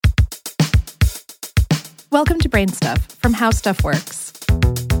Welcome to Brain Stuff from How Stuff Works.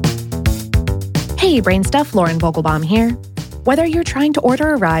 Hey, Brain Stuff, Lauren Vogelbaum here. Whether you're trying to order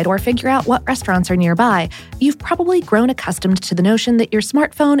a ride or figure out what restaurants are nearby, you've probably grown accustomed to the notion that your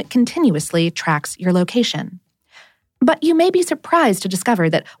smartphone continuously tracks your location. But you may be surprised to discover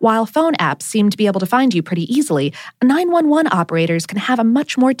that while phone apps seem to be able to find you pretty easily, 911 operators can have a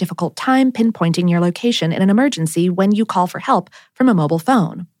much more difficult time pinpointing your location in an emergency when you call for help from a mobile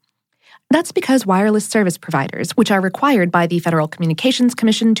phone. That's because wireless service providers, which are required by the Federal Communications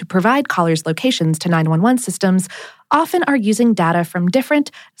Commission to provide callers' locations to 911 systems, often are using data from different,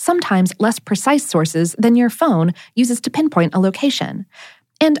 sometimes less precise sources than your phone uses to pinpoint a location.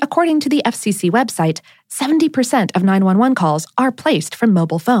 And according to the FCC website, 70% of 911 calls are placed from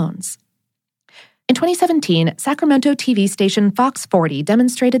mobile phones. In 2017, Sacramento TV station Fox 40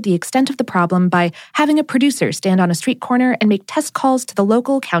 demonstrated the extent of the problem by having a producer stand on a street corner and make test calls to the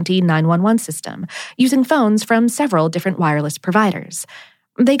local county 911 system, using phones from several different wireless providers.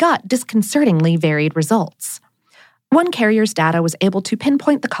 They got disconcertingly varied results. One carrier's data was able to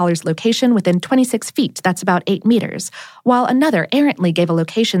pinpoint the caller's location within 26 feet, that's about 8 meters, while another errantly gave a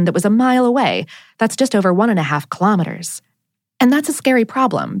location that was a mile away, that's just over 1.5 kilometers. And that's a scary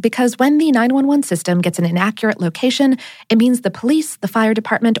problem, because when the 911 system gets an inaccurate location, it means the police, the fire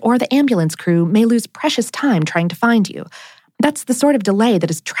department, or the ambulance crew may lose precious time trying to find you. That's the sort of delay that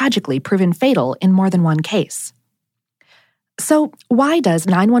is tragically proven fatal in more than one case. So, why does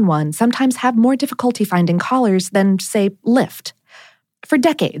 911 sometimes have more difficulty finding callers than, say, Lyft? For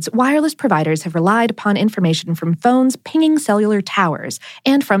decades, wireless providers have relied upon information from phones pinging cellular towers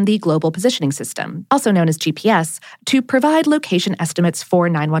and from the Global Positioning System, also known as GPS, to provide location estimates for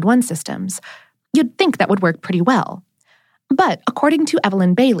 911 systems. You'd think that would work pretty well. But according to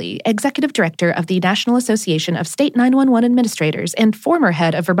Evelyn Bailey, executive director of the National Association of State 911 Administrators and former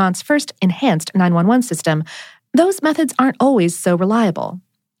head of Vermont's first enhanced 911 system, those methods aren't always so reliable.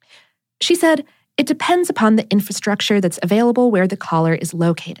 She said, "It depends upon the infrastructure that's available where the caller is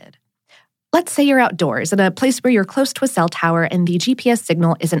located. Let's say you're outdoors in a place where you're close to a cell tower and the GPS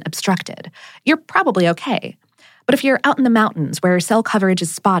signal isn't obstructed. You're probably okay. But if you're out in the mountains where cell coverage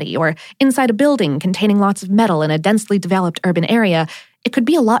is spotty or inside a building containing lots of metal in a densely developed urban area, it could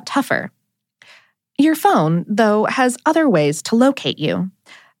be a lot tougher." Your phone, though, has other ways to locate you.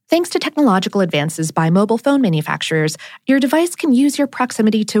 Thanks to technological advances by mobile phone manufacturers, your device can use your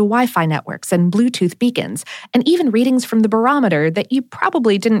proximity to Wi-Fi networks and Bluetooth beacons, and even readings from the barometer that you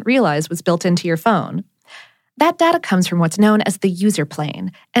probably didn't realize was built into your phone. That data comes from what's known as the user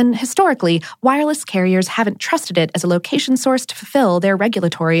plane, and historically, wireless carriers haven't trusted it as a location source to fulfill their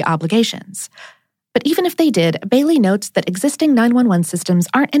regulatory obligations. But even if they did, Bailey notes that existing 911 systems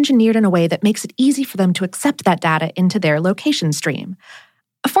aren't engineered in a way that makes it easy for them to accept that data into their location stream.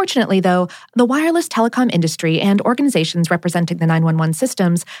 Fortunately, though, the wireless telecom industry and organizations representing the 911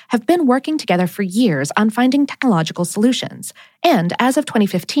 systems have been working together for years on finding technological solutions. And as of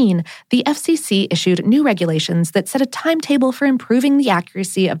 2015, the FCC issued new regulations that set a timetable for improving the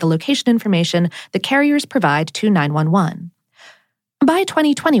accuracy of the location information that carriers provide to 911. By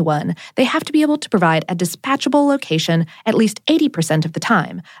 2021, they have to be able to provide a dispatchable location at least 80% of the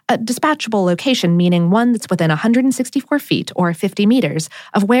time, a dispatchable location meaning one that's within 164 feet or 50 meters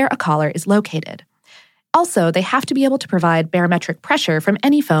of where a caller is located. Also, they have to be able to provide barometric pressure from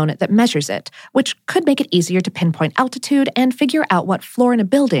any phone that measures it, which could make it easier to pinpoint altitude and figure out what floor in a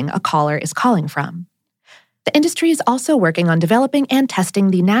building a caller is calling from. The industry is also working on developing and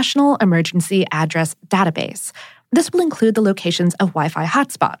testing the National Emergency Address Database. This will include the locations of Wi-Fi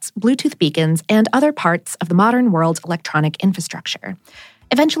hotspots, Bluetooth beacons, and other parts of the modern world's electronic infrastructure.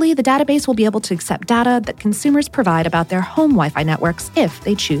 Eventually, the database will be able to accept data that consumers provide about their home Wi-Fi networks if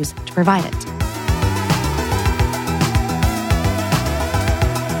they choose to provide it.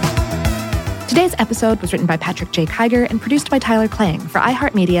 Today's episode was written by Patrick J. Kiger and produced by Tyler Klang for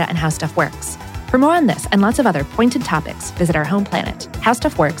iHeartMedia and How Stuff Works. For more on this and lots of other pointed topics, visit our home planet,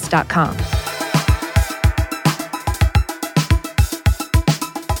 howstuffworks.com.